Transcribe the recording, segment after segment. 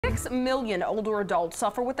6 million older adults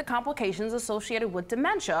suffer with the complications associated with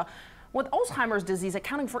dementia, with Alzheimer's disease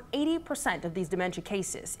accounting for 80% of these dementia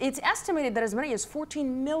cases. It's estimated that as many as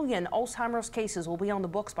 14 million Alzheimer's cases will be on the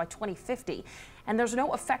books by 2050. And there's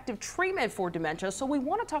no effective treatment for dementia, so we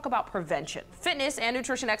want to talk about prevention. Fitness and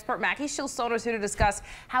nutrition expert Mackie Shilstone is here to discuss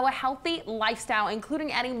how a healthy lifestyle,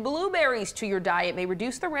 including adding blueberries to your diet, may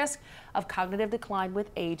reduce the risk of cognitive decline with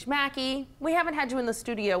age. Mackie, we haven't had you in the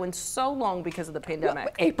studio in so long because of the pandemic.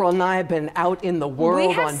 Well, April and I have been out in the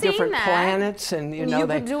world on different planets, and you've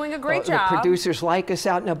been doing a great job. The producers like us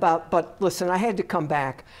out and about. But listen, I had to come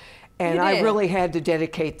back, and I really had to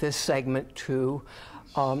dedicate this segment to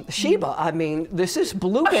Sheba. I mean, this is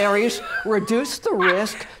blueberries reduce the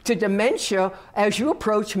risk to dementia as you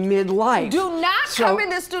approach midlife. Do not come in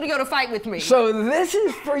this studio to fight with me. So this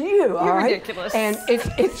is for you, all right? Ridiculous. And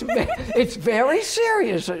it's very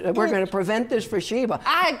serious. We're going to prevent this for Sheba.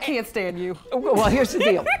 I can't stand you. Well, here's the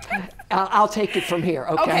deal. I'll take it from here,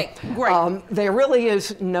 okay? Okay, great. There really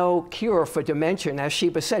is no cure for dementia. As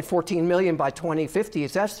Sheba said, 14 million by 2050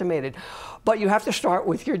 is estimated. But you have to start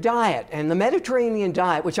with your diet. And the Mediterranean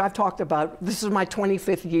diet, which I've talked about, this is my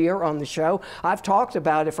 25th year on the show. I've talked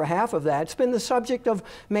about it for half of that. It's been the subject of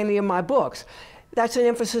many of my books. That's an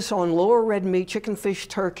emphasis on lower red meat, chicken, fish,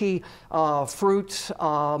 turkey, fruits,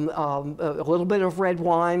 a little bit of red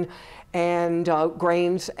wine, and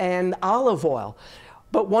grains, and olive oil.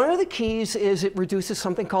 But one of the keys is it reduces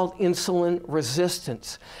something called insulin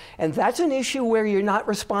resistance. And that's an issue where you're not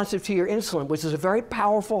responsive to your insulin, which is a very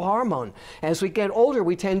powerful hormone. As we get older,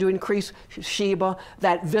 we tend to increase, Sheba,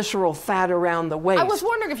 that visceral fat around the waist. I was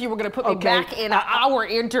wondering if you were going to put me back in our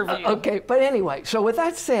interview. Okay, but anyway, so with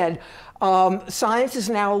that said, science is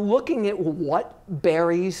now looking at what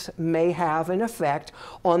berries may have an effect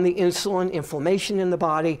on the insulin, inflammation in the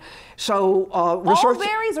body. So all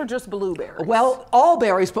berries or just blueberries? Well, all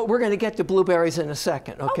berries, but we're going to get to blueberries in a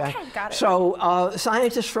second. Okay, got it. So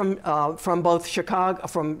scientists from both Chicago,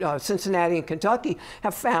 from Cincinnati and Kentucky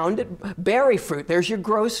have found that berry fruit, there's your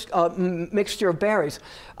gross mixture of berries,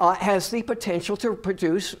 has the potential to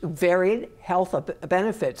produce varied health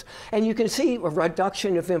benefits. And you can see a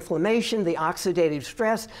reduction of inflammation, the oxidative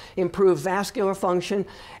stress, improved vascular function,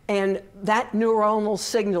 and that neuronal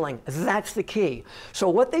signaling, that's the key. So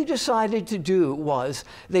what they decided to do was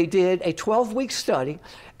they did a 12-week study,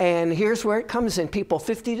 and here's where it comes in. People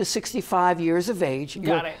 50 to 65 years of age.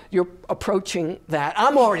 You're approaching that.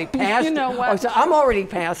 I'm already past You know what? I'm already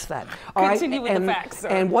past that. Continue with the facts, sir.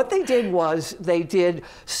 And what they did was they did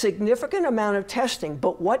significant amount of testing,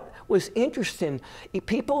 but what was interesting,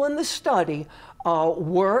 people in the study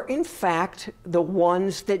were in fact the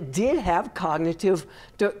ones that did have cognitive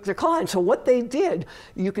decline. So what they did,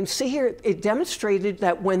 you can see here, it demonstrated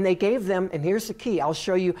that when they gave them, and here's the key, I'll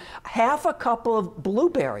show you, half a cup of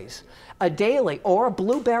blueberries a daily or a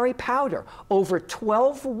blueberry powder over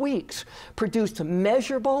 12 weeks produced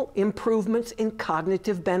measurable improvements in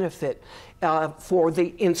cognitive benefit for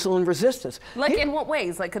the insulin resistance. Like in what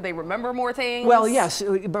ways? Like could they remember more things? Well, yes,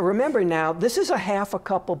 but remember now, this is a half a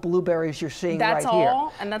cup of blueberries you're seeing right here. That's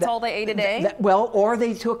all? And that's all they ate a day? Well, or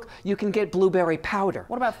they took, you can get blueberry powder.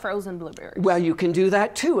 What about frozen blueberries? Well, you can do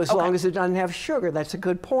that too, as long as it doesn't have sugar. That's a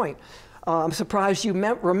good point. I'm surprised you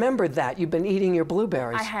remembered that. You've been eating your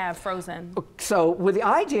blueberries. I have, frozen. So with the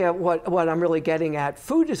idea, what I'm really getting at,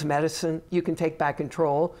 food is medicine. You can take back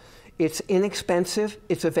control. It's inexpensive.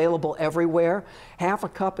 It's available everywhere. Half a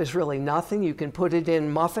cup is really nothing. You can put it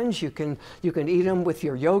in muffins. You can eat them with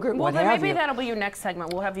your yogurt. Well, then maybe that'll be your next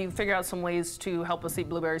segment. We'll have you figure out some ways to help us eat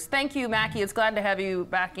blueberries. Thank you, Mackie. It's glad to have you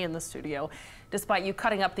back in the studio, despite you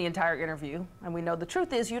cutting up the entire interview. And we know the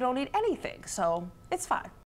truth is you don't eat anything, so it's fine.